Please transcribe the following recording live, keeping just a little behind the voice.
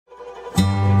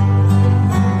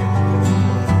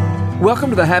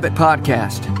Welcome to the Habit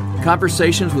Podcast,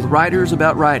 conversations with writers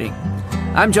about writing.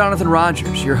 I'm Jonathan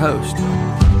Rogers, your host.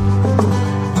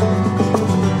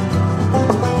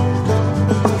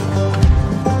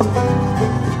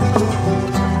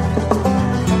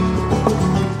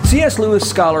 C.S. Lewis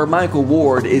scholar Michael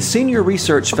Ward is Senior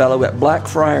Research Fellow at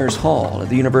Blackfriars Hall at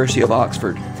the University of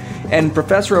Oxford and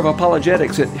Professor of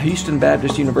Apologetics at Houston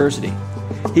Baptist University.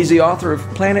 He's the author of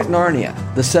Planet Narnia,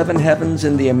 The Seven Heavens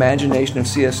in the Imagination of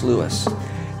C.S. Lewis.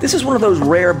 This is one of those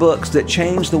rare books that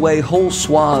change the way whole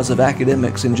swaths of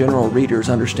academics and general readers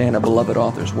understand a beloved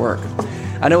author's work.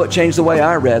 I know it changed the way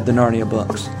I read the Narnia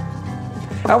books.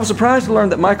 I was surprised to learn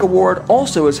that Michael Ward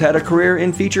also has had a career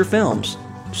in feature films,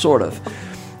 sort of.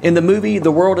 In the movie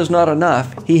The World Is Not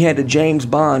Enough, he handed James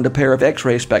Bond a pair of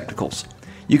X-ray spectacles.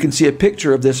 You can see a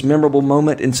picture of this memorable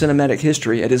moment in cinematic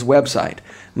history at his website,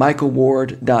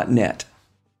 michaelward.net.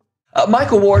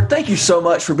 Michael Ward, thank you so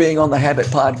much for being on the Habit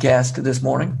Podcast this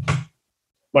morning.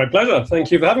 My pleasure.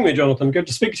 Thank you for having me, Jonathan. Good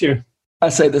to speak to you. I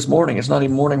say this morning. It's not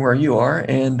even morning where you are,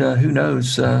 and who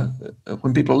knows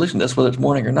when people are listening to this whether it's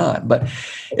morning or not. But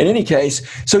in any case,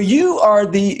 so you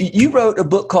wrote a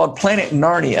book called Planet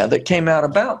Narnia that came out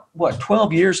about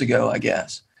 12 years ago, I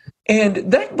guess. And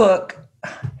that book,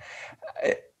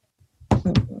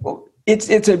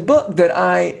 it's a book that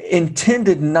I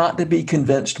intended not to be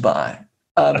convinced by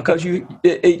because you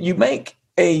make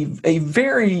a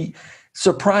very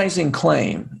surprising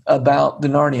claim about the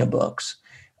Narnia books.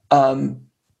 And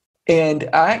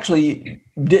I actually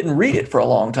didn't read it for a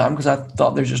long time because I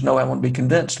thought there's just no way I want to be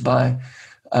convinced by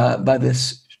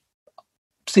this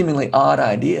seemingly odd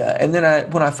idea. And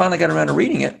then when I finally got around to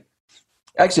reading it,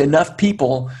 actually enough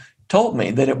people told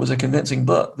me that it was a convincing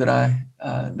book that I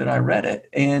read it,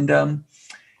 and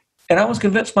I was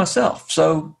convinced myself.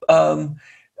 So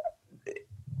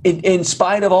in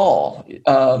spite of all,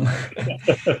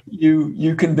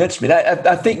 you convinced me.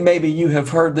 I think maybe you have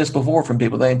heard this before from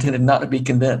people. They intended not to be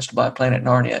convinced by Planet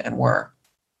Narnia and were.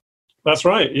 That's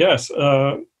right. Yes.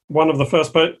 One of the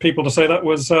first people to say that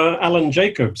was Alan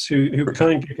Jacobs, who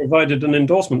kindly provided an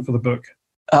endorsement for the book.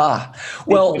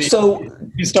 Well, so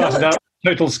he started out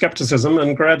total skepticism,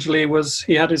 and gradually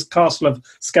he had his castle of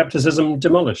skepticism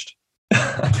demolished.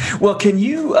 Well, can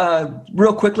you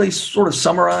real quickly sort of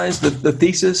summarize the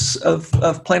thesis of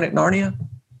Planet Narnia?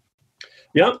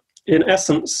 Yeah. In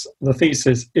essence, the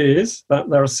thesis is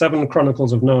that there are 7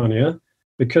 chronicles of Narnia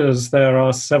because there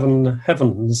are 7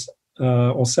 heavens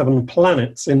or 7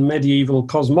 planets in medieval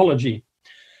cosmology.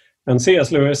 And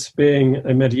C.S. Lewis, being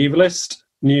a medievalist,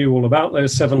 knew all about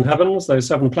those 7 heavens, those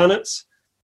 7 planets.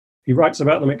 He writes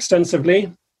about them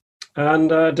extensively and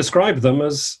described them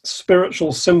as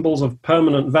spiritual symbols of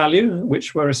permanent value,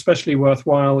 which were especially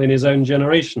worthwhile in his own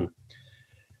generation.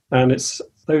 And it's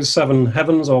those 7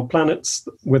 heavens or planets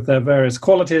with their various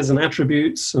qualities and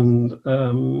attributes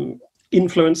and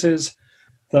influences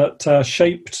that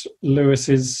shaped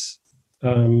Lewis's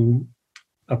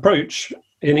approach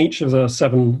in each of the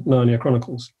 7 Narnia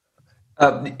chronicles.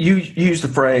 You used the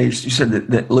phrase, you said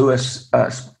that Lewis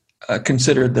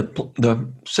considered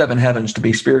the 7 heavens to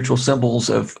be spiritual symbols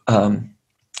of, I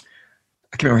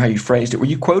can't remember how you phrased it. Were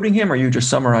you quoting him or were you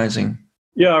just summarizing?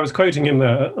 Yeah, I was quoting him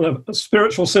there.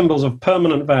 Spiritual symbols of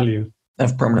permanent value.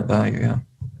 Of permanent value, yeah.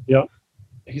 Yeah.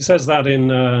 He says that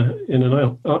in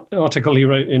an article he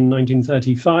wrote in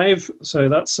 1935. So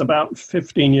that's about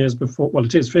 15 years before, well,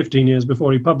 it is 15 years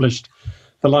before he published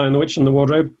The Lion, the Witch, and the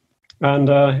Wardrobe.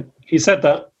 And he said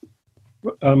that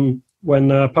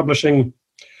when publishing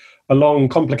a long,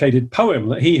 complicated poem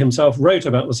that he himself wrote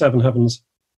about the 7 heavens.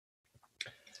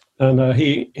 And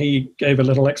he gave a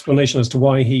little explanation as to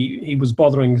why he was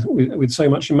bothering with so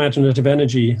much imaginative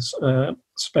energy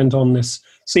spent on this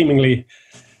seemingly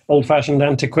old-fashioned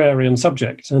antiquarian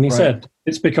subject. And he said,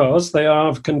 it's because they are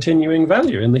of continuing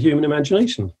value in the human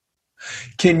imagination.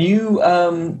 Can you,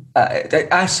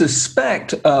 I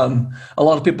suspect a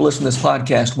lot of people listening to this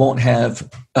podcast won't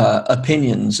have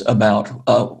opinions about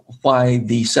why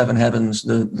the 7 heavens,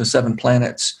 the 7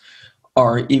 planets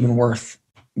are even worth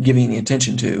giving any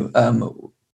attention to.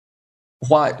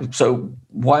 Why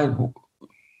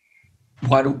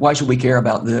should we care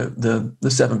about the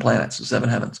 7 planets, the 7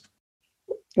 heavens?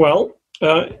 Well,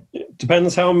 it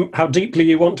depends how deeply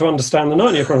you want to understand the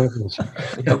Narnia Chronicles.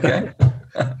 Okay.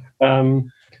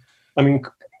 I mean,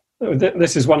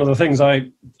 this is one of the things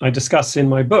I discuss in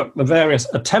my book, the various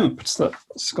attempts that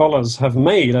scholars have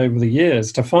made over the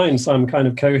years to find some kind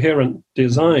of coherent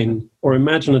design or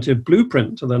imaginative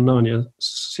blueprint to the Narnia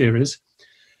series.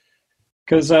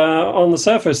 Because on the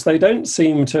surface, they don't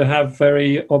seem to have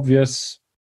very obvious,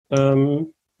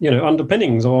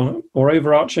 underpinnings or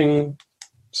overarching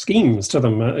schemes to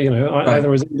them, Right.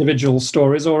 either as individual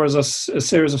stories or as a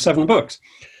series of 7 books.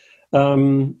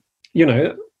 You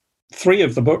know, 3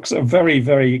 of the books are very,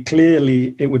 very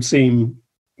clearly, it would seem,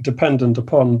 dependent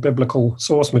upon biblical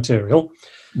source material.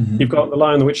 Mm-hmm. You've got The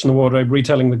Lion, the Witch, and the Wardrobe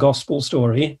retelling the gospel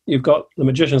story. You've got The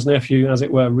Magician's Nephew, as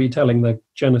it were, retelling the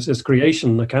Genesis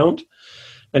creation account.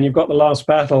 And you've got The Last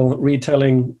Battle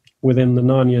retelling within the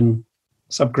Narnian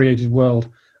subcreated world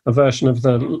a version of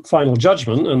the final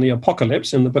judgment and the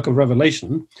apocalypse in the book of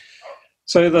Revelation.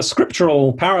 So the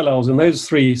scriptural parallels in those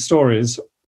 3 stories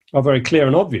are very clear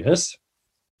and obvious,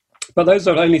 but those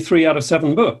are only 3 out of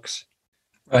 7 books.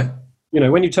 Right. You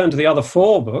know, when you turn to the other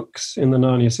 4 books in the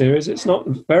Narnia series, it's not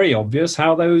very obvious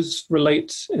how those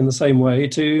relate in the same way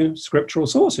to scriptural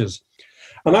sources.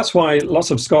 And that's why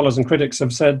lots of scholars and critics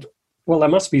have said, well, there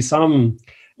must be some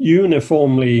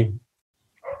uniformly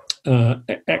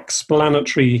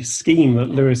explanatory scheme that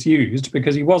Lewis used,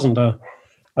 because he wasn't a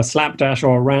slapdash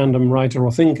or a random writer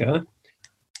or thinker.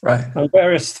 Right. And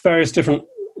various different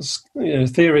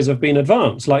theories have been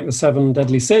advanced, like the 7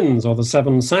 deadly sins or the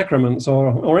 7 sacraments,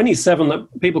 or any 7 that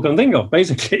people can think of,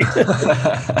 basically.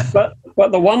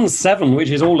 but the one 7 which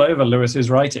is all over Lewis's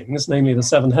writings, namely the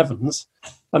 7 heavens,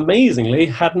 amazingly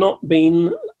had not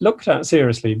been looked at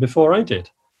seriously before I did.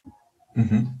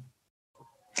 Mm-hmm.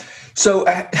 So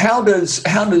how does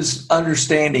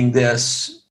understanding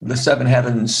this, the 7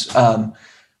 heavens,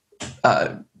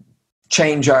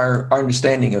 change our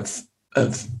understanding of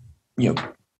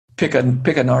pick a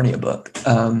Narnia book?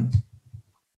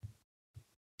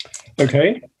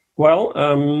 Okay. Well,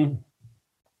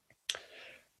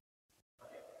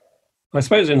 I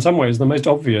suppose in some ways the most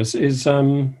obvious is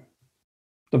The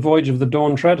Voyage of the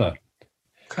Dawn Treader.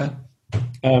 Okay.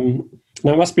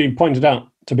 Now, it must be pointed out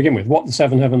to begin with what the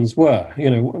 7 heavens were,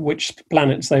 which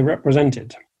planets they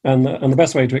represented. And the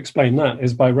best way to explain that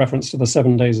is by reference to the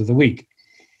 7 days of the week.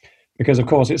 Because, of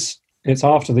course, it's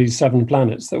after these 7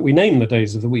 planets that we name the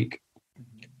days of the week.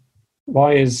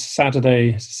 Why is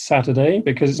Saturday Saturday?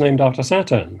 Because it's named after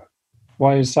Saturn.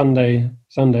 Why is Sunday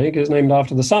Sunday? Because it's named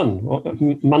after the sun.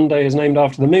 Monday is named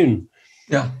after the moon.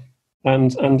 Yeah.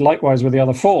 And likewise with the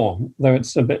other 4, though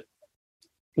it's a bit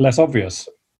less obvious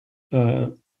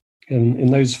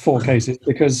in those 4 cases,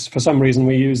 because for some reason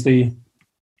we use the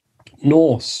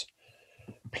Norse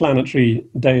planetary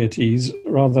deities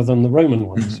rather than the Roman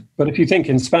ones. Mm-hmm. But if you think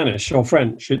in Spanish or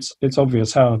French, it's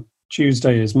obvious how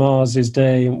Tuesday is Mars's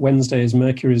day, Wednesday is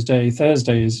Mercury's day,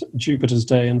 Thursday is Jupiter's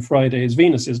day, and Friday is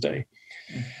Venus's day.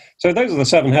 Mm-hmm. So those are the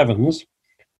 7 heavens: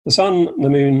 the Sun, the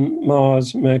Moon,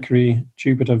 Mars, Mercury,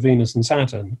 Jupiter, Venus, and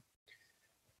Saturn.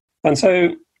 And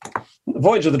so the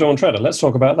Voyage of the Dawn Treader, let's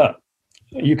talk about that.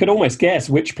 You could almost guess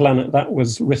which planet that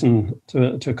was written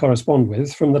to correspond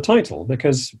with from the title,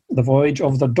 because the Voyage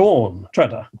of the Dawn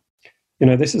Treader.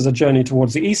 This is a journey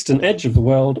towards the eastern edge of the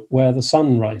world where the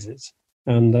sun rises.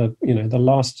 And, the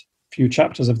last few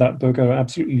chapters of that book are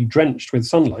absolutely drenched with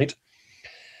sunlight.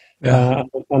 Yeah.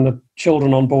 And the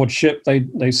children on board ship,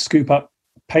 they scoop up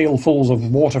pailfuls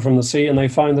of water from the sea, and they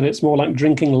find that it's more like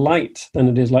drinking light than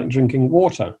it is like drinking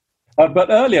water. But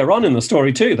earlier on in the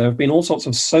story, too, there have been all sorts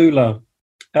of solar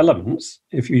elements,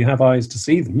 if you have eyes to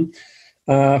see them.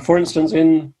 For instance,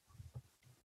 in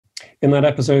that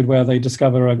episode where they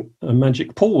discover a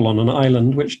magic pool on an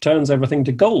island which turns everything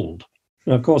to gold.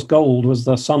 Now, of course, gold was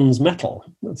the sun's metal.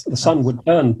 The sun would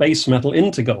turn base metal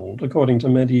into gold, according to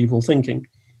medieval thinking.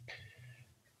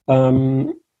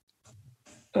 And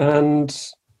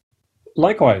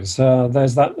likewise,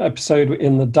 there's that episode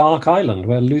in the Dark Island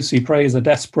where Lucy prays a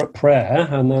desperate prayer,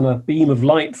 and then a beam of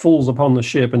light falls upon the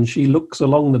ship, and she looks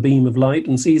along the beam of light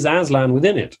and sees Aslan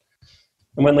within it.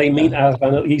 And when they meet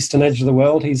Aslan at the eastern edge of the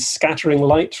world, he's scattering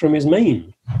light from his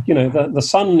mane. The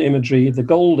sun imagery, the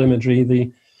gold imagery,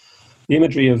 the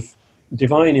imagery of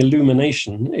divine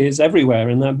illumination is everywhere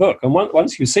in that book. And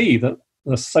once you see that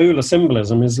the solar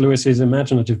symbolism is Lewis's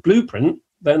imaginative blueprint,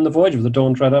 then The Voyage of the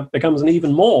Dawn Treader becomes an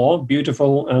even more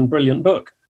beautiful and brilliant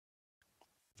book.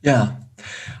 Yeah.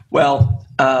 Well,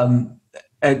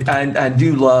 I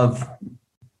do love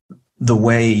the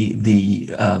way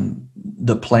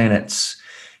the planets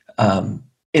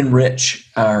enrich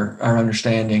our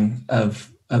understanding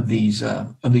of these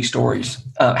stories.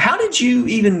 How did you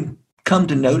even come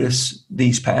to notice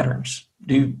these patterns?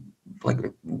 Where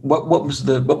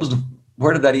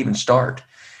did that even start?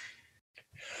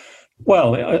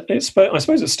 Well, I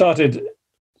suppose it started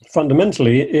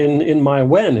fundamentally in my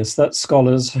awareness that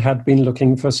scholars had been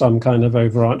looking for some kind of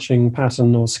overarching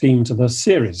pattern or scheme to the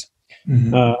series.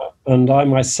 Mm-hmm. And I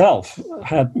myself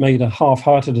had made a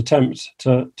half-hearted attempt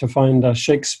to find a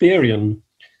Shakespearean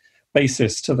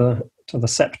basis to the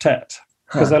septet.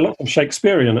 because there are lots of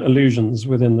Shakespearean allusions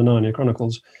within the Narnia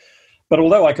Chronicles. But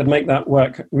although I could make that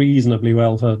work reasonably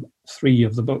well for 3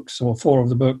 of the books or 4 of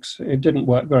the books, it didn't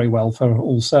work very well for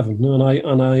all 7.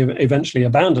 And I eventually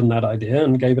abandoned that idea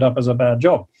and gave it up as a bad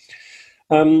job.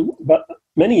 But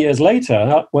many years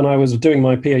later, when I was doing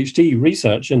my PhD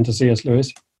research into C.S.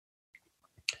 Lewis,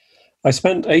 I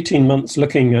spent 18 months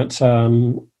looking at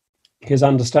his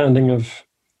understanding of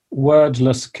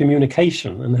wordless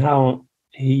communication and how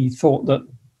he thought that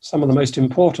some of the most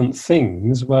important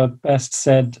things were best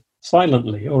said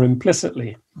silently or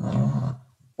implicitly.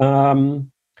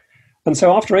 And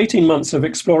so after 18 months of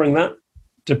exploring that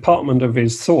department of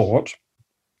his thought,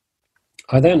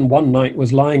 I then one night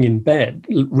was lying in bed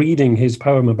reading his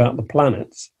poem about the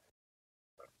planets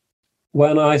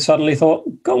when I suddenly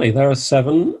thought, golly, there are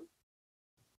 7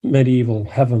 medieval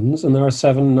heavens and there are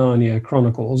 7 Narnia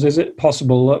Chronicles. Is it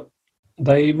possible that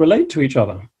they relate to each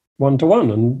other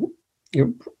one-to-one? And it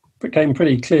became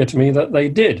pretty clear to me that they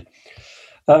did.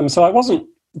 So I wasn't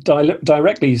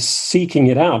directly seeking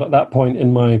it out at that point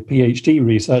in my PhD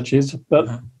researches, but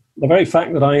the very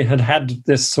fact that I had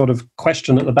this sort of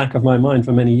question at the back of my mind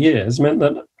for many years meant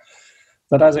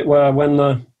that as it were,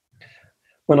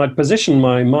 when I'd positioned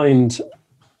my mind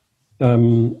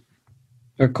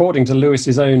according to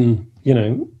Lewis's own,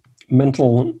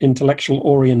 mental intellectual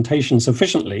orientation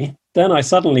sufficiently, then I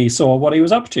suddenly saw what he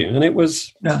was up to, and it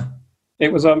was a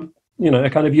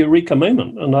kind of eureka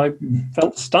moment, and I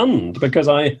felt stunned because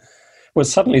I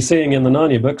was suddenly seeing in the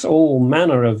Narnia books all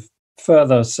manner of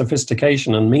further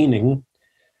sophistication and meaning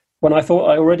when I thought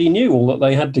I already knew all that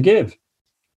they had to give.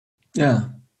 Yeah.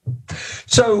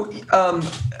 So,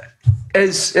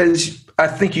 as I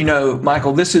think you know,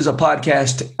 Michael, this is a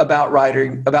podcast about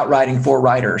writing for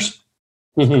writers.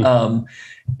 Mm-hmm.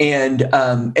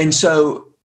 And so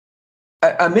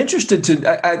I'm interested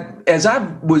as I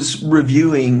was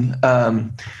reviewing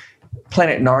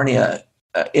Planet Narnia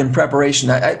in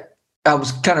preparation, I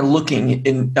was kind of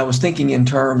I was thinking in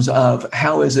terms of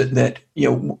how is it that,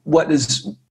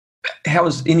 how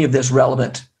is any of this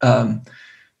relevant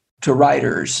to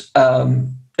writers?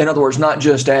 In other words, not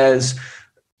just as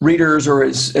readers or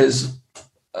as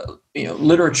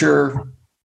literature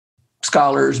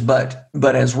scholars, but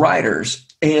as writers.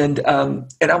 And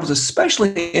I was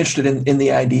especially interested in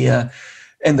the idea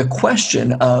and the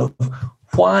question of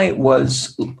why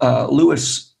was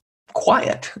Lewis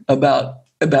quiet about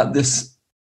this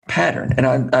pattern? And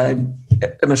I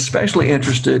am especially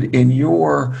interested in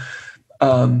your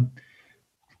an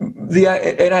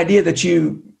idea that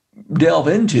you delve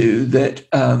into that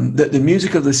the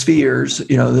music of the spheres,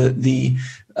 the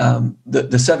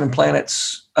 7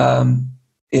 planets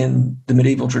in the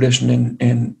medieval tradition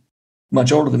and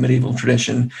much older than medieval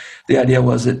tradition, the idea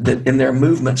was that in their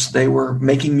movements they were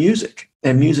making music,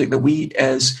 and music that we,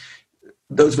 as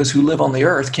those of us who live on the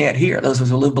earth, can't hear. Those of us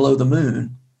who live below the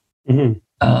moon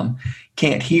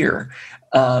can't hear.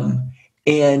 And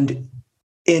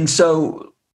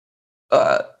so,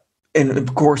 and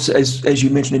of course, as you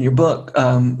mentioned in your book,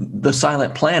 the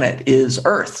silent planet is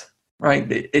Earth, right?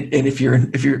 And if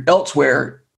you're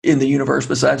elsewhere in the universe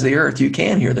besides the Earth, you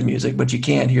can hear the music, but you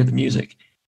can't hear the music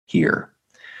here.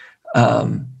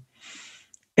 And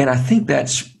I think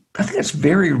that's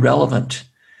very relevant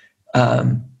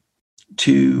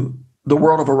to the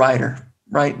world of a writer,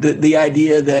 right? The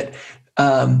idea that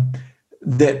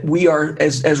that we are,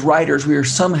 as writers, we are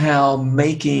somehow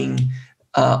making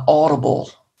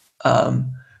audible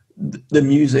the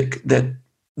music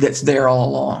that's there all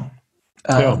along.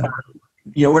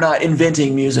 We're not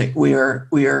inventing music. We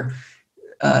are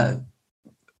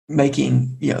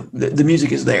making, the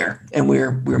music is there, and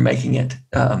we're making it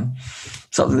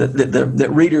something that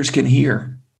readers can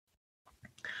hear.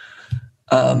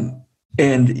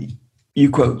 And you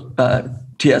quote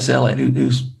T.S. Eliot,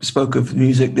 who spoke of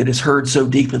music that is heard so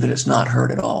deeply that it's not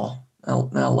heard at all. I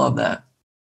love that.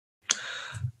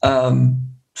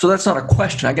 So that's not a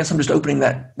question. I guess I'm just opening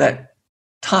that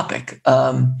topic.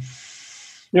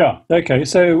 Yeah. Okay.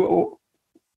 So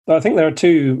I think there are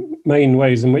 2 main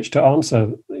ways in which to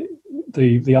answer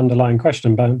the underlying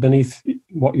question beneath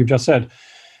what you've just said.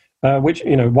 Which,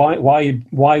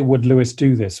 why would Lewis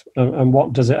do this, and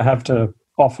what does it have to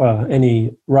offer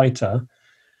any writer?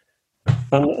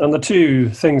 And the 2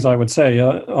 things I would say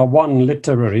are 1,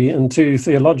 literary, and 2,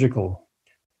 theological.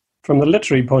 From the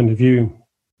literary point of view,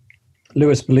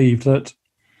 Lewis believed that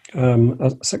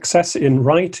a success in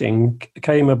writing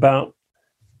came about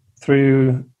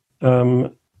through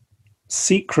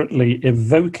secretly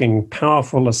evoking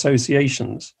powerful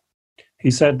associations.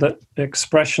 He said that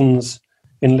expressions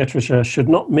in literature should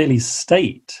not merely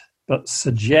state, but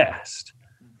suggest.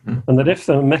 and that if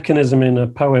the mechanism in a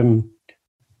poem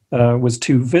was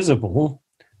too visible,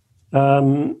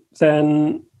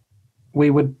 then we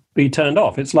would be turned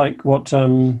off. It's like what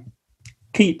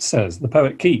Keats says, the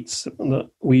poet Keats, that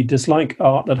we dislike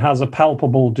art that has a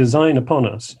palpable design upon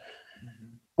us.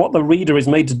 What the reader is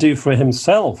made to do for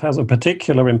himself has a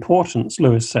particular importance,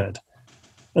 Lewis said,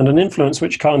 and an influence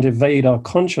which can't evade our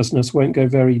consciousness won't go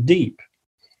very deep.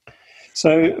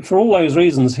 So for all those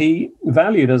reasons, he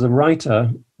valued as a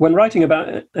writer, when writing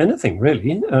about anything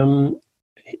really,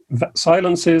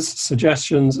 silences,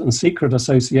 suggestions, and secret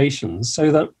associations,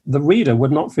 so that the reader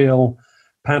would not feel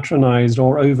patronized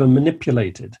or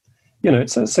over-manipulated. You know,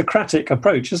 it's a Socratic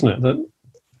approach, isn't it?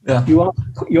 That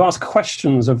you ask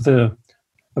questions of the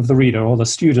reader or the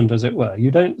student, as it were.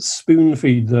 You don't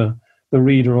spoon-feed the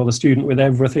reader or the student with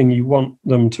everything you want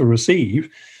them to receive.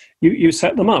 You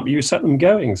set them up, you set them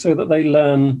going so that they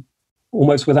learn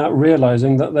almost without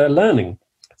realizing that they're learning.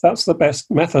 That's the best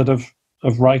method of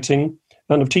writing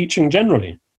and of teaching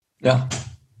generally. Yeah.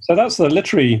 So that's the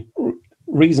literary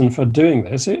reason for doing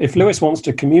this. If Lewis wants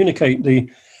to communicate the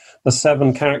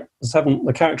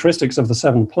characteristics of the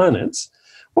 7 planets,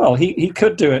 well, he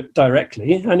could do it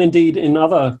directly, and indeed in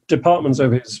other departments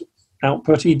of his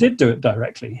output, he did do it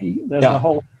directly. There's a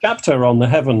whole chapter on the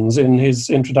heavens in his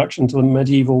introduction to the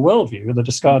medieval worldview, the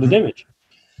discarded image.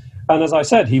 And as I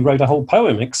said, he wrote a whole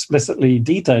poem explicitly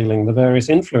detailing the various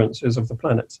influences of the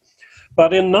planets.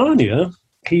 But in Narnia,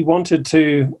 he wanted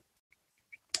to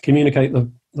communicate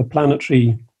the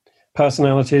planetary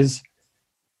personalities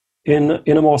in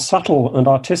a more subtle and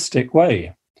artistic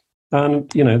way.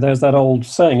 And, you know, there's that old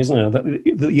saying, isn't there,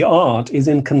 that the art is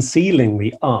in concealing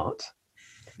the art.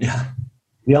 Yeah.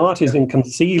 The art is in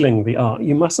concealing the art.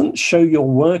 You mustn't show you're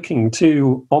working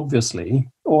too obviously,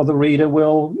 or the reader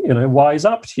will, you know, wise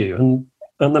up to you,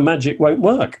 and the magic won't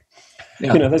work.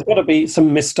 Yeah. You know, there's got to be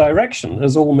some misdirection,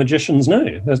 as all magicians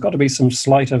know. There's got to be some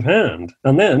sleight of hand.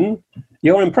 And then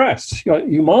you're impressed.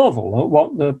 You marvel at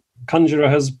what the conjurer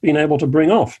has been able to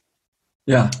bring off.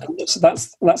 Yeah. So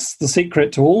that's the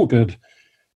secret to all good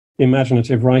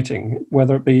imaginative writing,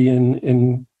 whether it be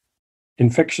in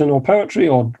fiction or poetry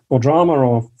or drama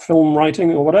or film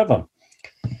writing or whatever.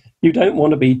 You don't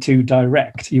want to be too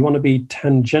direct. You want to be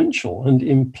tangential and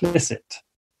implicit.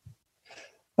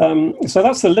 So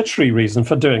that's the literary reason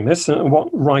for doing this, and what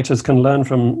writers can learn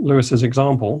from Lewis's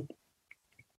example.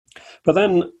 But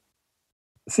then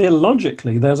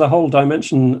theologically, there's a whole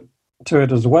dimension to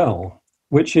it as well,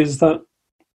 which is that,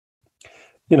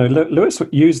 you know, Lewis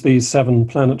used these 7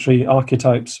 planetary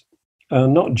archetypes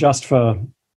not just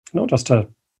to,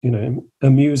 you know,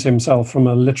 amuse himself from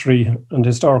a literary and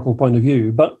historical point of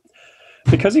view, but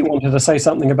because he wanted to say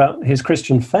something about his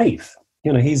Christian faith.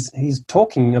 You know, he's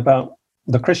talking about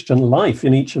the Christian life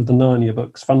in each of the Narnia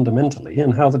books fundamentally,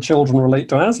 and how the children relate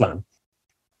to Aslan.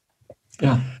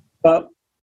 Yeah. But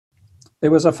it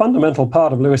was a fundamental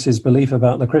part of Lewis's belief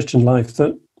about the Christian life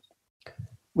that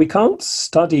we can't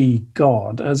study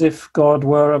God as if God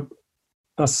were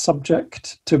a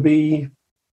subject to be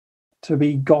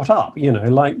got up, you know,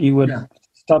 like you would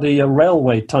study a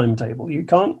railway timetable. You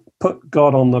can't put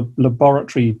God on the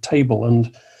laboratory table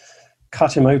and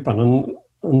cut him open and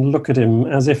look at him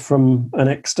as if from an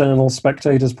external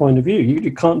spectator's point of view.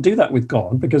 You can't do that with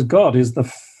God, because God is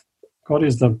the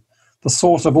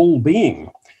source of all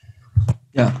being.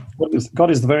 Yeah. God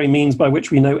is the very means by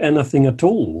which we know anything at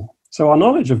all. So our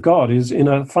knowledge of God is in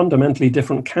a fundamentally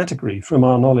different category from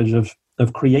our knowledge of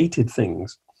created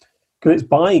things, because it's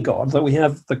by God that we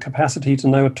have the capacity to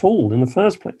know at all in the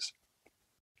first place.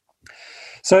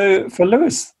 So for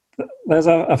Lewis, there's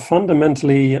a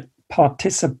fundamentally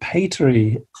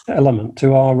participatory element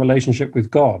to our relationship with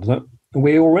God, that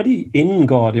we're already in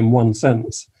God in one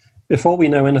sense before we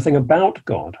know anything about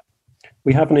God.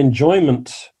 We have an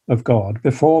enjoyment of God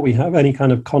before we have any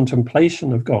kind of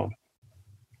contemplation of God.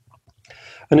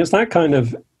 And it's that kind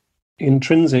of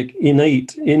intrinsic,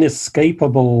 innate,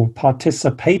 inescapable,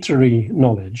 participatory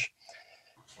knowledge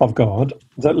of God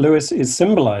that Lewis is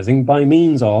symbolizing by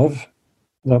means of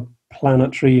the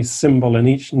planetary symbol in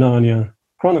each Narnia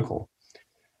chronicle.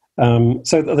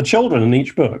 So that the children in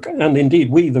each book, and indeed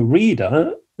we, the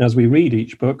reader, as we read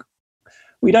each book,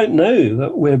 we don't know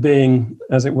that we're being,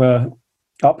 as it were,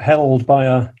 upheld by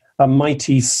a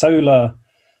mighty solar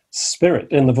spirit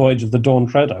in the Voyage of the Dawn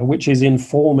Treader, which is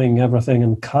informing everything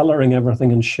and colouring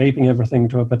everything and shaping everything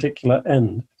to a particular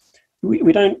end.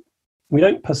 We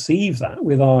don't perceive that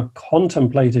with our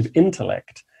contemplative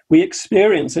intellect. We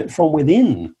experience it from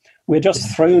within. We're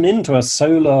just thrown into a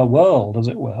solar world, as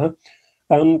it were,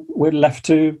 and we're left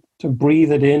to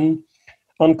breathe it in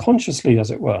unconsciously,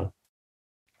 as it were.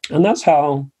 And that's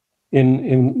how,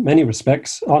 in many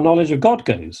respects, our knowledge of God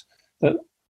goes. That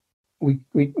we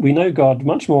know God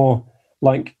much more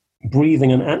like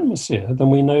breathing an atmosphere than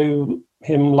we know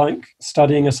him like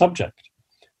studying a subject.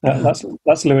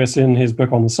 That's Lewis in his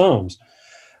book on the Psalms.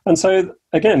 And so,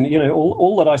 again,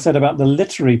 all that I said about the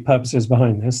literary purposes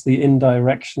behind this, the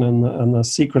indirection and the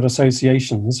secret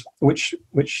associations, which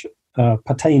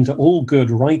pertain to all good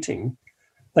writing,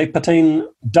 they pertain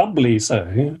doubly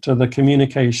so to the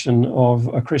communication of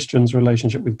a Christian's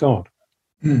relationship with God.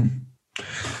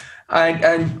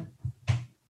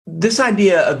 This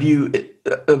idea of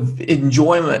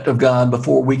enjoyment of God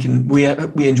before we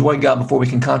enjoy God before we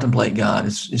can contemplate God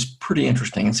is pretty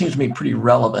interesting. It seems to me pretty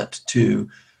relevant to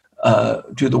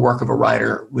the work of a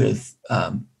writer with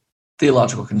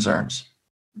theological concerns,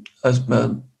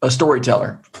 a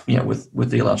storyteller,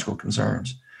 with theological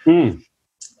concerns. And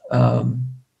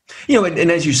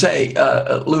as you say,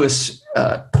 Lewis,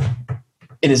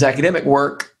 in his academic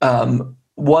work,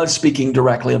 was speaking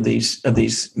directly of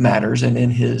these matters, and in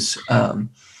his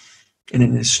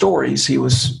stories, he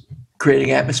was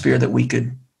creating atmosphere that we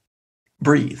could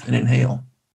breathe and inhale.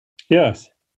 Yes,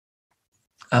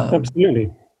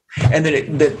 absolutely. And that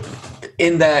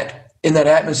in that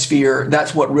atmosphere,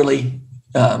 that's what really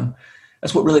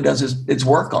does its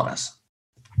work on us.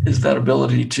 Is that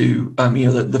ability to,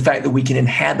 the fact that we can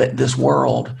inhabit this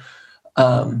world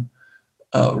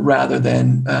rather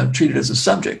than treat it as a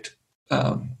subject.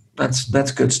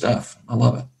 That's good stuff. I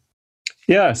love it.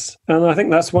 Yes, and I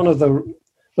think that's one of the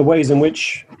ways in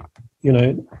which,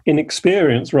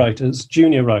 inexperienced writers,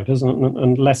 junior writers,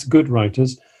 and less good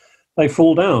writers, they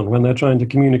fall down when they're trying to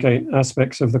communicate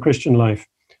aspects of the Christian life.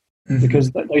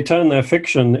 Because they turn their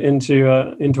fiction into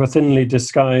a thinly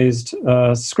disguised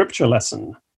scripture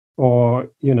lesson. Or,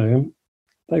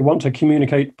 they want to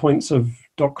communicate points of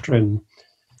doctrine.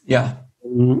 Yeah.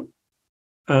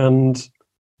 And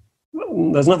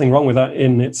there's nothing wrong with that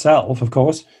in itself, of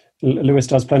course. Lewis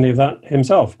does plenty of that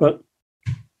himself. But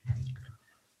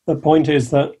the point is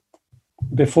that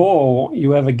before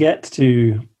you ever get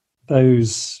to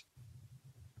those,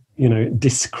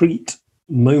 discrete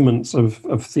moments of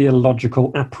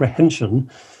theological apprehension,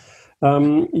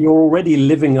 you're already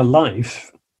living a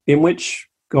life in which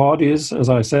God is, as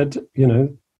I said,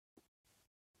 the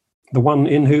one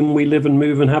in whom we live and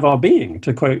move and have our being,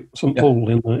 to quote St. Paul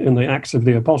in the Acts of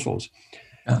the Apostles.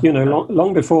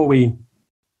 Long before we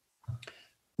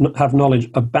have knowledge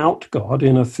about God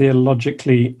in a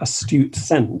theologically astute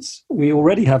sense, we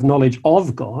already have knowledge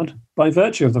of God by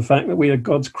virtue of the fact that we are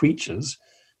God's creatures,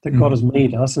 that God has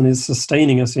made us and is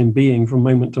sustaining us in being from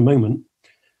moment to moment.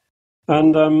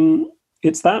 And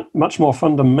it's that much more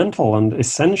fundamental and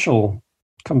essential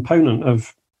component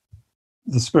of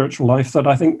the spiritual life that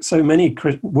I think so many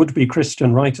would-be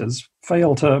Christian writers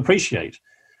fail to appreciate.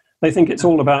 They think it's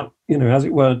all about, as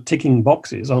it were, ticking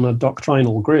boxes on a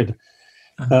doctrinal grid,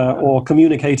 or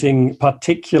communicating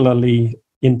particularly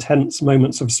intense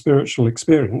moments of spiritual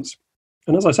experience.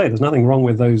 And as I say, there's nothing wrong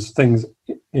with those things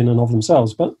in and of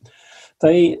themselves, but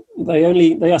they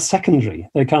are secondary.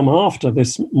 They come after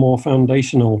this more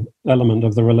foundational element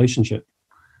of the relationship.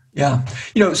 Yeah.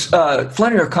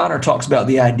 Flannery O'Connor talks about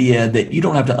the idea that you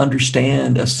don't have to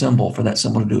understand a symbol for that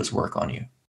symbol to do its work on you.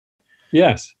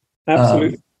 Yes,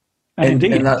 absolutely.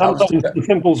 Indeed,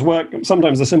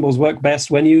 sometimes the symbols work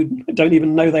best when you don't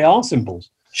even know they are symbols.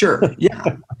 Sure.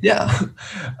 Yeah. Yeah.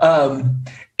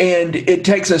 And it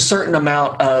takes a certain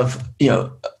amount of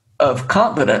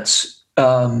confidence.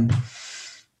 Do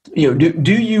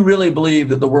you really believe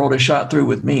that the world is shot through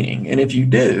with meaning? And if you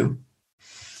do,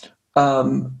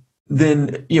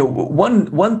 then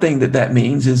one thing that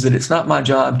means is that it's not my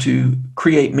job to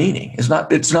create meaning. It's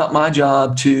not my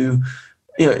job to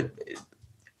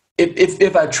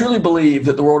if I truly believe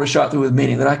that the world is shot through with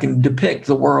meaning, then I can depict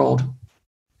the world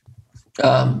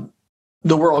God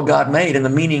made, and the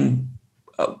meaning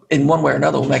in one way or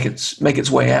another will make its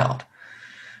way out.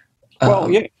 Well,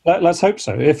 yeah, let's hope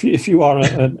so. If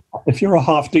you're a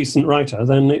half decent writer,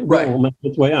 then it will make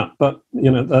its way out. But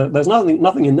there's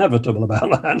nothing inevitable about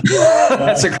that.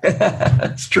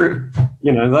 That's true.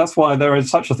 That's why there is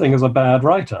such a thing as a bad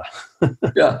writer.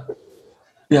 Yeah.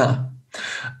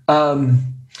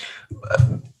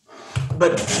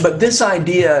 But this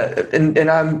idea,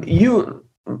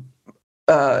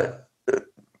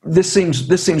 this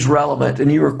seems relevant.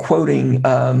 And you were quoting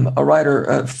a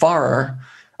writer, Farrer.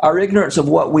 Our ignorance of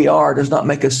what we are does not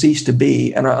make us cease to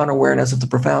be, and our unawareness of the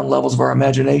profound levels of our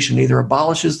imagination neither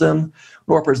abolishes them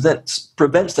nor prevents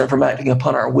them from acting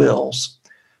upon our wills,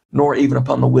 nor even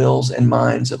upon the wills and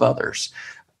minds of others.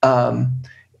 And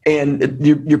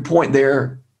your point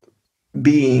there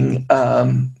being,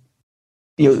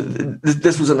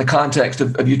 this was in the context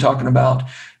of you talking about,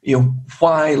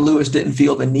 why Lewis didn't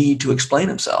feel the need to explain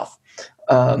himself,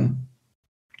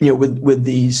 with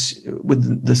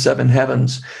the seven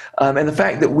heavens, and the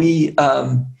fact that we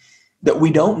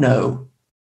don't know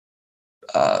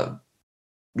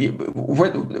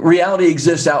where reality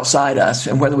exists outside us,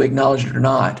 and whether we acknowledge it or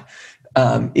not,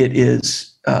 it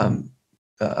is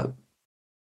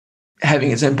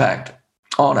having its impact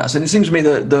on us. And it seems to me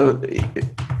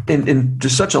in to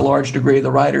such a large degree,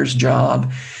 the writer's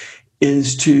job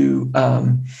is to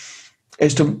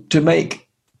make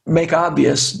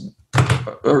obvious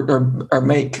or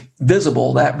make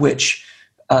visible that which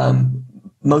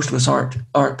most of us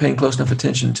aren't paying close enough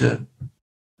attention to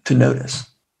notice.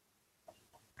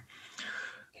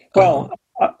 Well,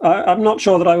 I'm not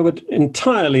sure that I would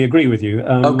entirely agree with you.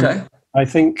 Okay. I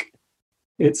think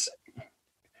it's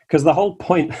because the whole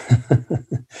point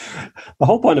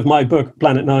of my book,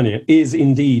 Planet Narnia, is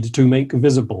indeed to make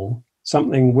visible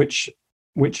something which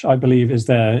I believe is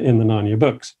there in the Narnia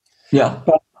books. Yeah.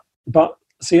 But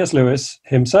C.S. Lewis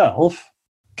himself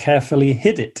carefully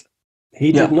hid it.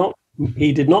 He did not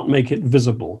make it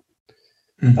visible.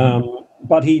 Mm-hmm.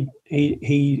 But he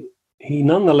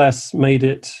nonetheless made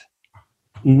it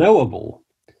knowable.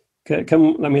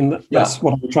 That's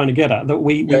what I'm trying to get at. That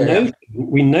we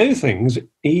know things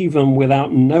even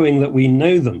without knowing that we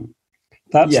know them.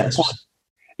 That's the point.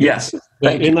 Yes.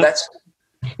 Thank you.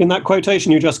 In that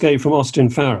quotation you just gave from Austin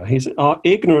Farrer, our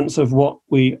ignorance of what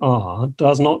we are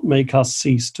does not make us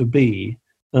cease to be,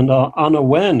 and our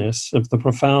unawareness of the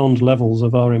profound levels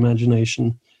of our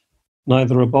imagination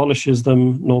neither abolishes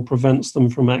them nor prevents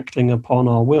them from acting upon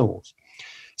our wills.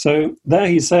 So there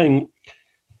he's saying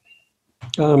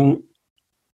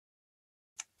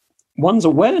one's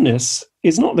awareness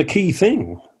is not the key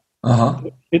thing. Uh-huh.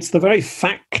 It's the very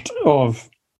fact of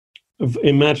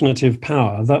imaginative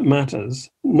power that matters,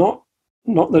 not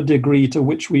the degree to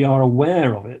which we are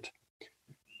aware of it.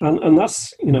 And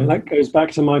that's, that goes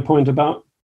back to my point about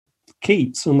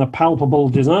Keats and the palpable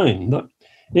design, that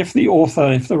if the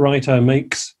writer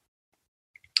makes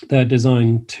their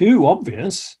design too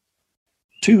obvious,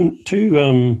 too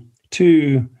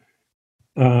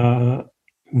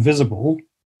visible,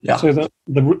 so that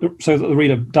the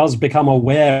reader does become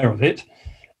aware of it,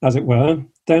 as it were,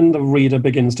 then the reader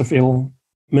begins to feel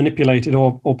manipulated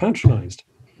or patronized.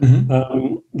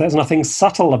 Mm-hmm. There's nothing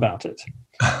subtle about it.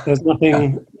 There's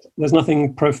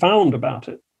nothing profound about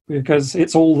it, because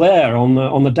it's all there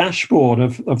on the dashboard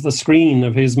of the screen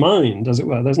of his mind, as it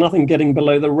were. There's nothing getting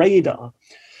below the radar.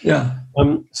 Yeah.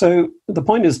 So the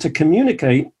point is to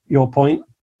communicate your point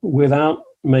without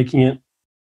making it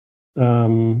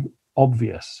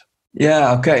obvious.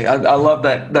 Yeah. Okay. I love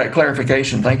that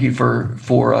clarification. Thank you for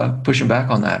pushing back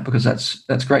on that, because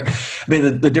that's great. I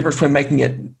mean, the difference between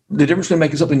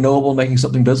making something knowable and making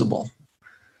something visible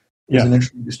is an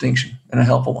interesting distinction and a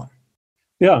helpful one.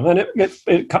 Yeah, and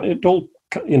it all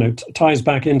ties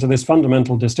back into this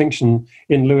fundamental distinction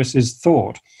in Lewis's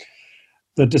thought,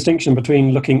 the distinction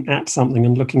between looking at something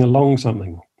and looking along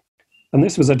something. And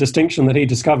this was a distinction that he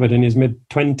discovered in his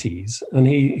mid-20s, and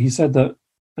he said that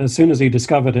as soon as he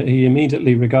discovered it, he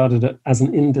immediately regarded it as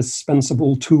an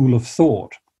indispensable tool of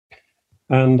thought.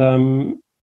 And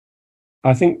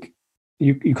I think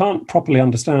you can't properly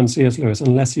understand C.S. Lewis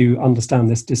unless you understand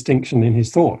this distinction in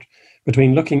his thought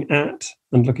between looking at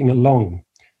and looking along.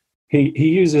 He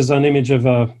uses an image of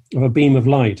a beam of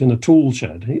light in a tool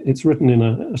shed. It's written in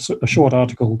a short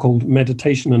article called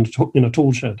Meditation in a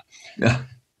Tool Shed. Yeah.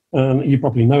 You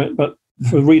probably know it, but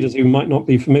for readers who might not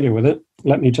be familiar with it,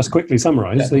 let me just quickly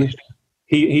summarize.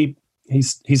 He's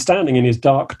standing in his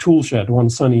dark tool shed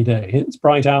one sunny day. It's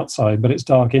bright outside, but it's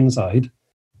dark inside.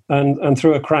 And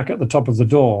through a crack at the top of the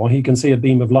door, he can see a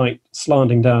beam of light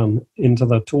slanting down into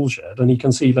the tool shed, and he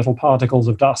can see little particles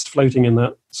of dust floating in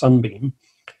that sunbeam.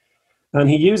 And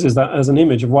he uses that as an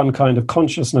image of one kind of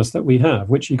consciousness that we have,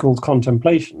 which he calls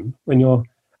contemplation, when you're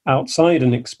outside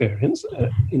an experience,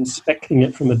 inspecting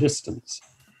it from a distance.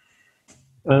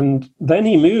 And then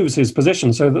he moves his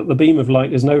position so that the beam of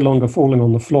light is no longer falling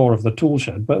on the floor of the tool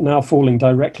shed, but now falling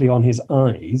directly on his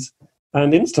eyes.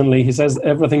 And instantly, he says,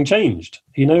 everything changed.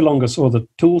 He no longer saw the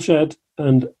tool shed,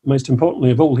 and most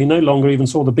importantly of all, he no longer even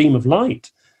saw the beam of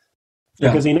light,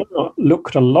 because he now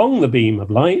looked along the beam of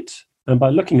light, and by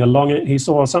looking along it, he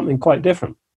saw something quite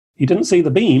different. He didn't see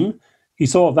the beam, he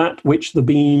saw that which the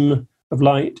beam of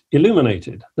light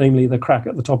illuminated, namely the crack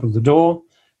at the top of the door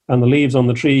and the leaves on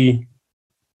the tree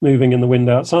moving in the wind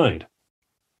outside.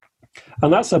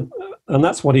 And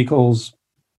that's what he calls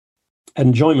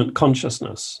enjoyment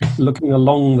consciousness, looking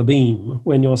along the beam.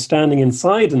 When you're standing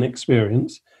inside an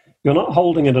experience, you're not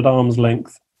holding it at arm's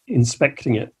length,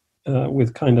 inspecting it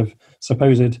with kind of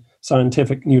supposed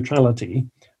scientific neutrality.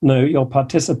 No, you're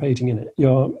participating in it.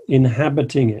 You're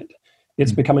inhabiting it.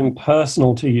 It's becoming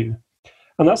personal to you.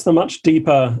 And that's the much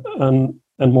deeper and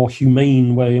more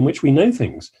humane way in which we know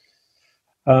things.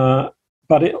 But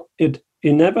it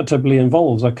inevitably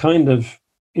involves a kind of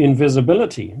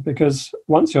invisibility, because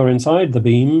once you're inside the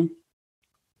beam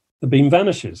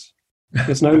vanishes.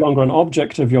 It's no longer an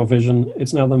object of your vision.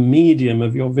 It's now the medium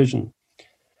of your vision.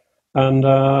 And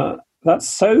that's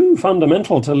so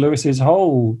fundamental to Lewis's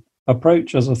whole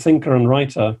approach as a thinker and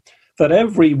writer that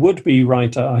every would-be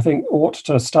writer, I think, ought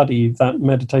to study that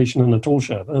meditation in a tool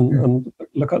shed and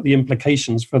look at the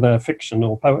implications for their fiction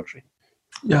or poetry.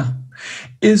 Yeah.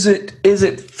 Is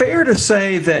it fair to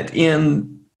say that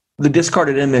in the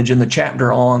discarded image, in the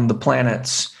chapter on the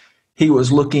planets, he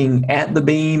was looking at the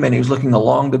beam and he was looking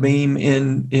along the beam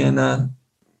in the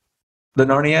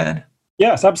Narniad?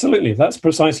 Yes, absolutely. That's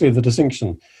precisely the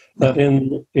distinction. That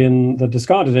in the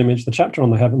discarded image, the chapter on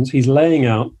the heavens, he's laying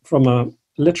out from a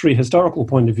literary historical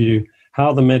point of view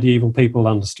how the medieval people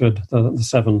understood the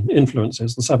seven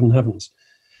influences, the seven heavens.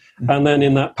 And then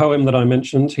in that poem that I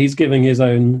mentioned, he's giving his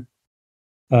own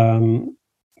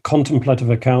contemplative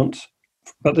account,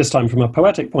 but this time from a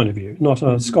poetic point of view, not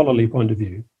a scholarly point of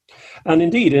view. And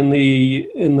indeed, in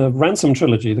the Ransom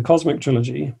trilogy, the Cosmic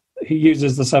trilogy, he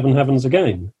uses the seven heavens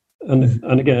again,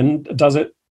 and again does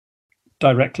it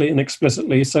directly and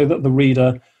explicitly, so that the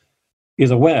reader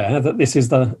is aware that this is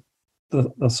the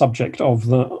subject of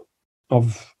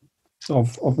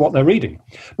what they're reading.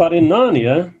 But in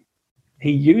Narnia,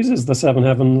 he uses the seven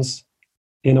heavens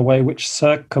in a way which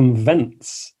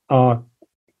circumvents our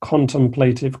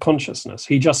contemplative consciousness.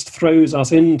 He just throws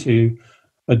us into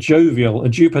a jovial, a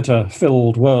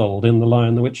Jupiter-filled world in The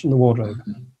Lion, the Witch, and the Wardrobe,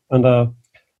 and a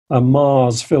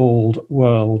Mars-filled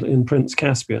world in Prince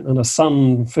Caspian, and a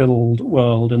sun-filled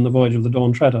world in The Voyage of the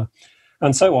Dawn Treader,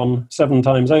 and so on 7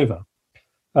 times over.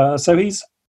 So he's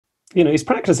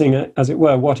practicing, as it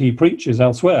were, what he preaches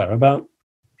elsewhere about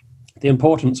the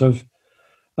importance of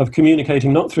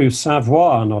communicating not through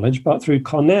savoir knowledge, but through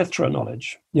connaître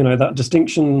knowledge. You know, that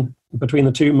distinction between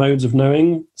the two modes of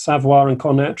knowing, savoir and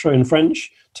connaître in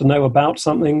French, to know about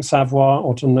something, savoir,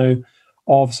 or to know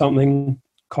of something,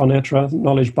 connaître,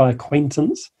 knowledge by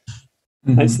acquaintance.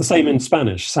 It's the same in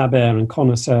Spanish, saber and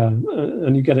conocer,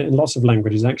 and you get it in lots of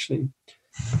languages, actually.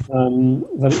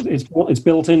 That it's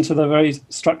built into the very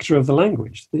structure of the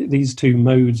language, these two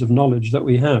modes of knowledge that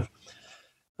we have.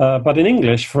 But in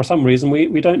English, for some reason,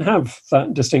 we don't have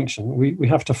that distinction. We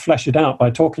have to flesh it out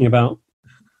by talking about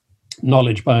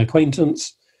knowledge by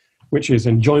acquaintance, which is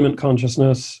enjoyment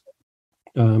consciousness,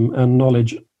 and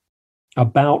knowledge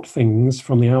about things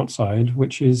from the outside,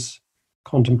 which is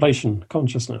contemplation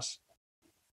consciousness.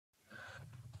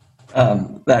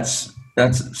 That's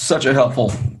such a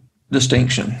helpful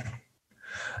distinction.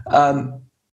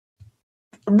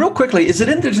 Real quickly, is it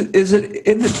in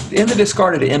the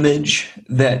discarded image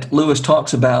that Lewis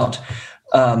talks about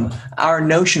our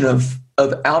notion of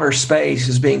outer space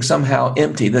as being somehow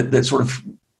empty, that sort of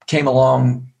came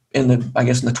along in the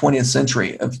 20th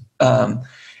century,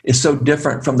 is so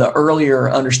different from the earlier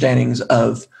understandings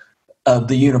of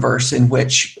the universe, in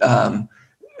which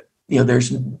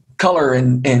there's color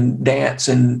and dance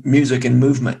and music and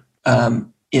movement.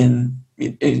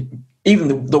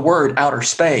 Even the word outer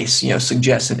space,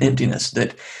 suggests an emptiness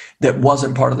that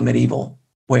wasn't part of the medieval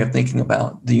way of thinking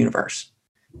about the universe.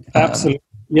 Absolutely,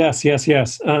 yes.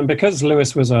 Because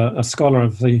Lewis was a scholar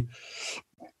of the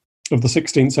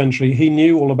 16th century, he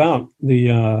knew all about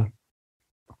the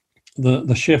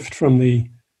shift from the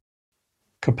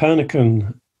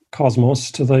Copernican cosmos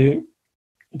to the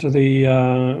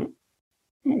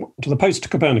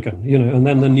post-Copernican, and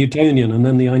then the Newtonian, and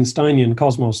then the Einsteinian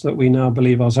cosmos that we now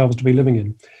believe ourselves to be living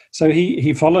in. So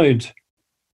he followed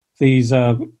these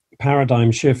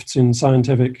paradigm shifts in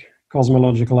scientific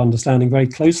cosmological understanding very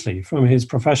closely from his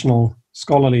professional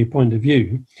scholarly point of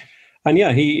view. And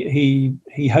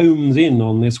he homes in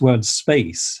on this word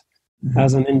space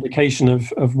as an indication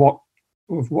of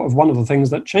one of the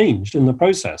things that changed in the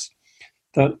process.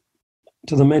 That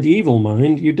to the medieval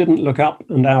mind, you didn't look up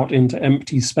and out into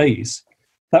empty space.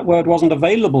 That word wasn't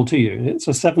available to you. It's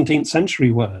a 17th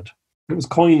century word. It was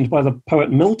coined by the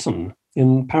poet Milton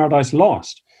in Paradise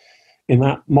Lost, in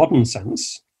that modern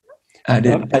sense. I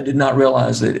did not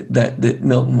realize that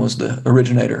Milton was the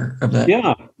originator of that.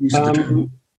 Yeah.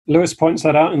 Lewis points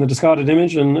that out in the discarded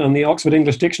image, and the Oxford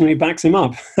English Dictionary backs him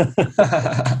up.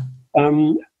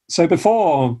 So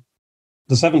before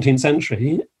the 17th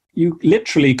century, you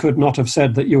literally could not have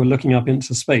said that you were looking up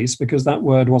into space because that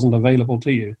word wasn't available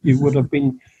to you. You would have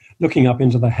been looking up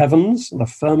into the heavens, the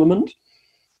firmament,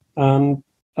 and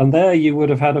there you would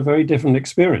have had a very different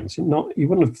experience. You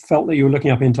wouldn't have felt that you were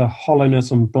looking up into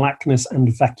hollowness and blackness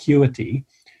and vacuity.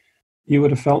 You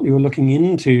would have felt you were looking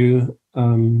into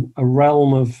a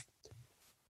realm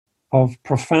of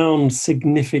profound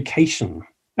signification.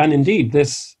 And indeed,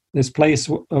 this place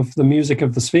of the music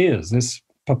of the spheres, this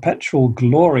perpetual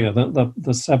gloria that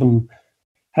the seven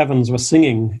heavens were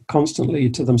singing constantly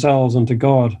to themselves and to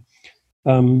God,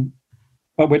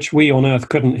 but which we on earth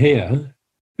couldn't hear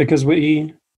because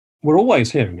we were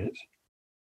always hearing it.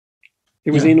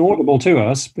 It was inaudible to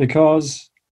us because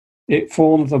it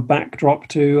formed the backdrop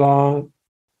to our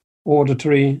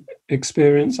auditory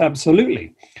experience,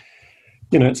 absolutely.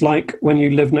 It's like when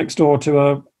you live next door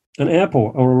to an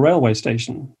airport or a railway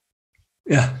station.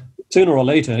 Yeah. Sooner or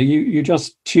later, you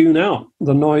just tune out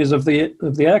the noise of the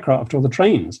aircraft or the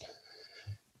trains.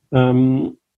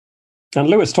 And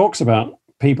Lewis talks about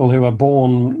people who are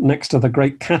born next to the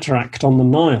great cataract on the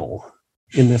Nile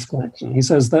in this collection. He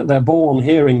says that they're born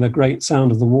hearing the great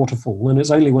sound of the waterfall, and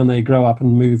it's only when they grow up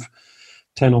and move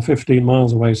 10 or 15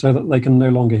 miles away so that they can no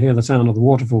longer hear the sound of the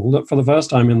waterfall that for the first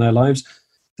time in their lives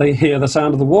they hear the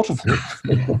sound of the waterfall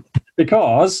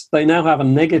because they now have a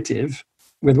negative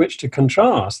with which to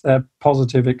contrast their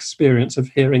positive experience of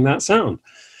hearing that sound.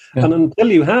 Yeah. And until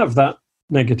you have that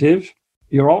negative,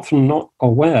 you're often not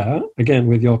aware, again,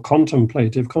 with your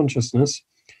contemplative consciousness,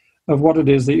 of what it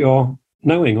is that you're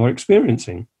knowing or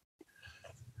experiencing.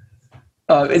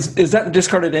 Is that the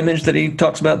discarded image that he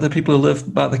talks about, the people who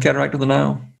live by the cataract of the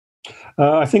Nile?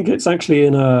 I think it's actually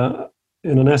in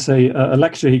an essay, a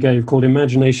lecture he gave called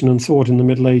Imagination and Thought in the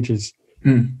Middle Ages.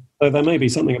 So there may be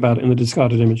something about it in the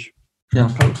discarded image. Yeah.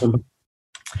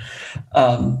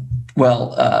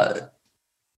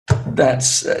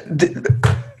 That's.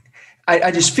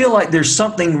 I just feel like there's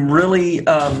something really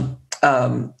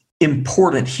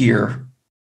important here.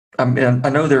 I mean, I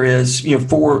know there is.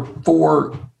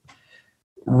 For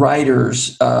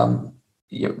writers, to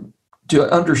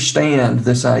understand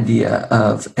this idea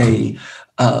of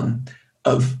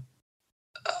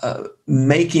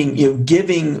making,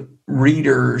 giving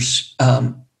readers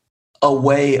a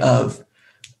way of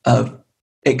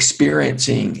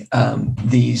experiencing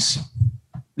these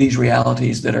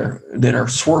realities that are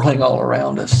swirling all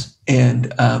around us,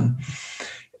 and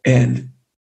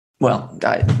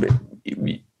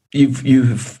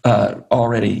you've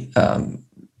already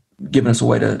given us a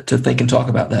way to think and talk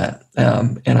about that,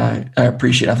 and I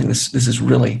appreciate it. I think this is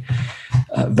really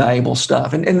valuable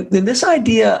stuff, and this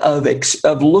idea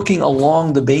of looking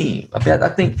along the beam. I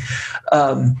think.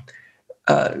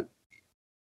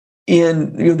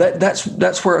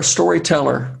 That's where a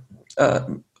storyteller,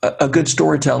 a good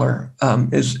storyteller,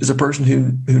 is a person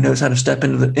who knows how to step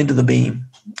into the beam,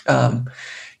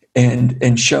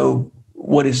 and show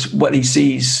what he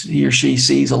sees, he or she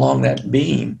sees along that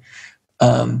beam,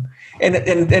 and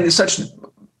it's such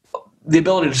the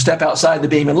ability to step outside the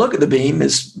beam and look at the beam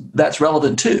that's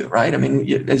relevant too, right? I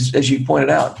mean, as you pointed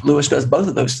out, Lewis does both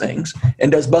of those things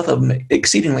and does both of them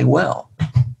exceedingly well.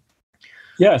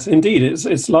 Yes, indeed.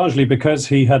 It's largely because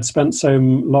he had spent so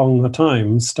long a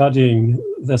time studying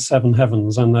the seven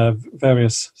heavens and their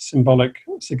various symbolic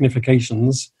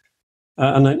significations,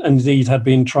 and indeed had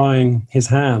been trying his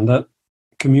hand at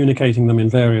communicating them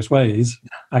in various ways,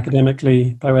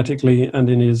 academically, poetically, and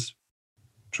in his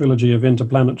trilogy of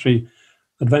interplanetary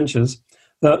adventures,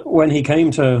 that when he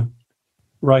came to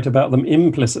write about them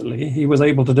implicitly, he was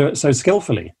able to do it so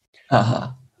skillfully.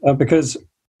 Because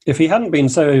if he hadn't been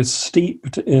so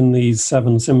steeped in these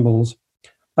seven symbols,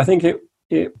 I think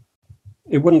it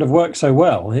wouldn't have worked so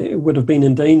well. It would have been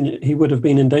in danger. He would have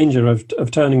been in danger of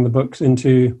turning the books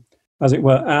into, as it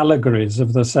were, allegories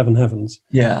of the seven heavens.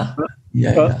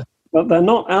 But they're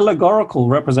not allegorical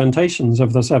representations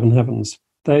of the seven heavens.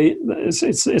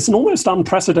 It's an almost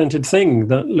unprecedented thing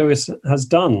that Lewis has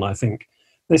done. I think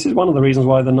this is one of the reasons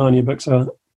why the Narnia books are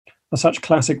such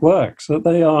classic works. That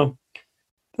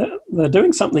they're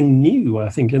doing something new, I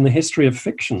think, in the history of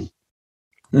fiction.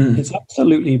 It's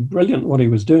absolutely brilliant what he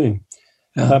was doing.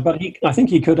 But I think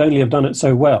he could only have done it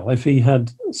so well if he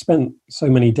had spent so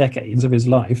many decades of his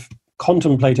life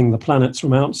contemplating the planets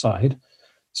from outside,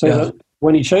 so that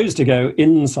when he chose to go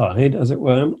inside, as it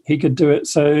were, he could do it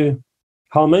so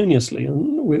harmoniously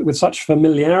and with such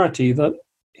familiarity that,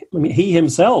 I mean, he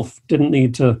himself didn't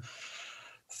need to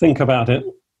think about it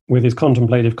with his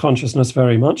contemplative consciousness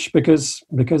very much, because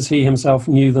he himself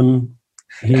knew them,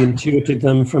 he intuited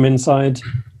them from inside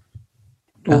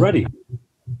already.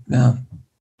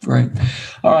 Great.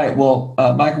 All right. Well,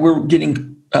 Michael, we're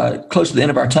getting close to the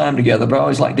end of our time together, but I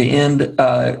always like to end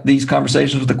these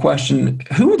conversations with the question,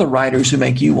 who are the writers who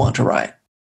make you want to write?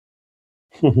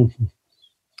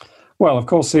 Well, of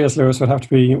course, C.S. Lewis would have to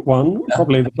be one,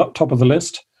 probably the top of the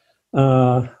list,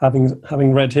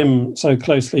 having read him so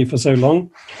closely for so long.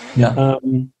 Yeah.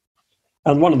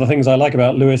 And one of the things I like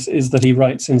about Lewis is that he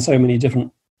writes in so many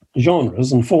different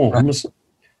genres and forms.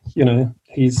 Right. You know,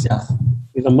 he's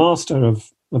a master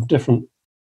of different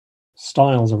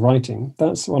styles of writing.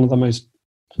 That's one of the most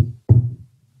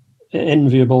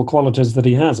enviable qualities that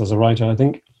he has as a writer, I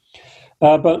think.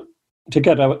 But to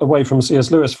get away from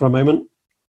C.S. Lewis for a moment,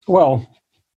 well,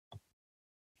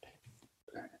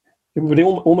 it would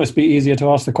almost be easier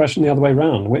to ask the question the other way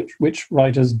around. Which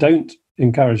writers don't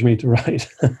encourage me to write?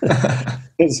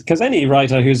 Because any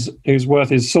writer who's worth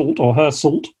his salt or her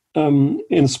salt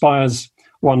inspires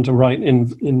one to write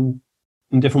in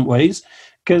different ways.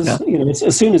 Because you know,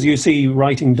 as soon as you see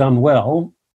writing done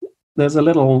well, there's a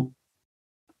little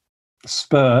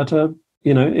spur to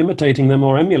imitating them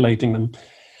or emulating them.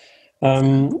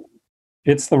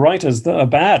 It's the writers that are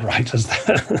bad writers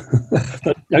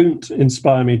that don't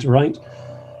inspire me to write.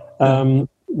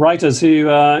 Writers who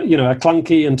are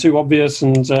clunky and too obvious,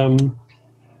 and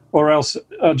or else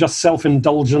are just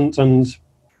self-indulgent and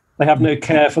they have no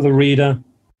care for the reader.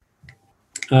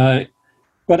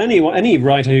 But any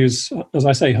writer who's, as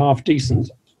I say, half decent,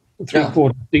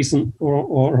 three-quarters decent,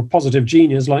 or a positive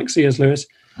genius like C.S. Lewis,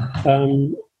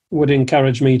 would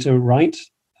encourage me to write.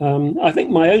 I think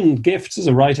my own gifts as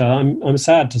a writer, I'm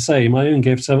sad to say, my own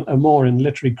gifts are more in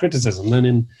literary criticism than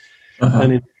in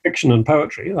fiction and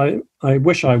poetry. I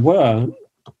wish I were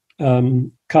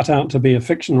cut out to be a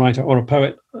fiction writer or a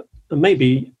poet.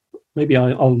 Maybe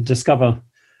I'll discover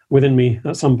within me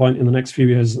at some point in the next few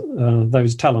years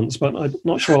those talents, but I'm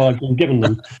not sure I've been given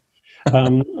them.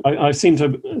 I seem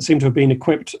to have been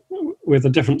equipped with a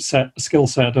different skill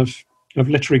set of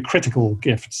literary critical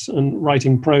gifts and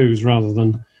writing prose rather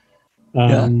than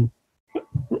and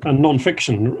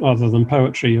non-fiction rather than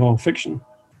poetry or fiction.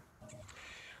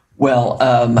 Well,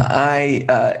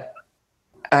 I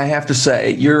have to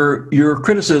say your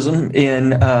criticism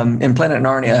in Planet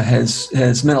Narnia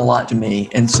has meant a lot to me,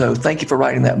 and so thank you for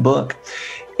writing that book,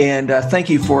 and thank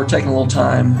you for taking a little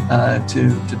time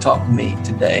to talk with me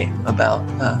today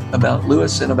about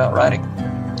Lewis and about writing.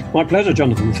 My pleasure,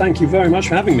 Jonathan. Thank you very much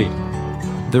for having me.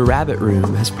 The Rabbit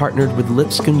Room has partnered with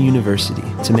Lipscomb University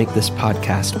to make this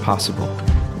podcast possible.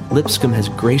 Lipscomb has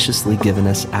graciously given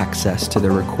us access to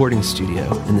their recording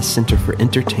studio in the Center for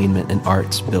Entertainment and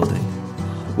Arts building.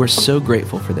 We're so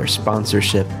grateful for their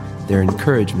sponsorship, their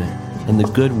encouragement, and the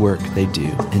good work they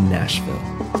do in Nashville.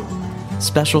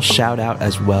 Special shout out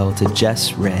as well to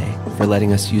Jess Ray for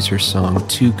letting us use her song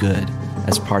Too Good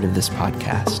as part of this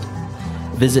podcast.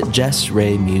 Visit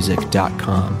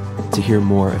jessraymusic.com to hear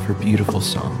more of her beautiful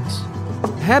songs.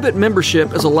 Habit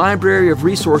Membership is a library of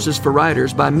resources for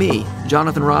writers by me,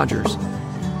 Jonathan Rogers.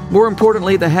 More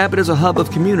importantly, The Habit is a hub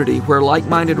of community where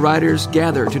like-minded writers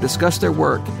gather to discuss their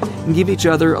work and give each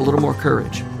other a little more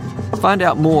courage. Find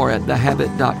out more at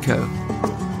thehabit.co.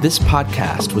 This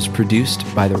podcast was produced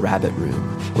by The Rabbit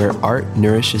Room, where art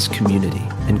nourishes community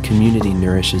and community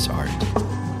nourishes art.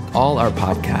 All our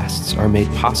podcasts are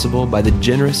made possible by the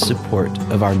generous support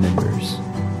of our members.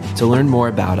 To learn more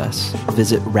about us,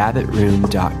 visit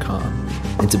rabbitroom.com,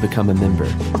 and to become a member,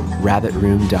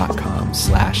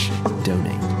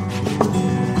 rabbitroom.com/donate.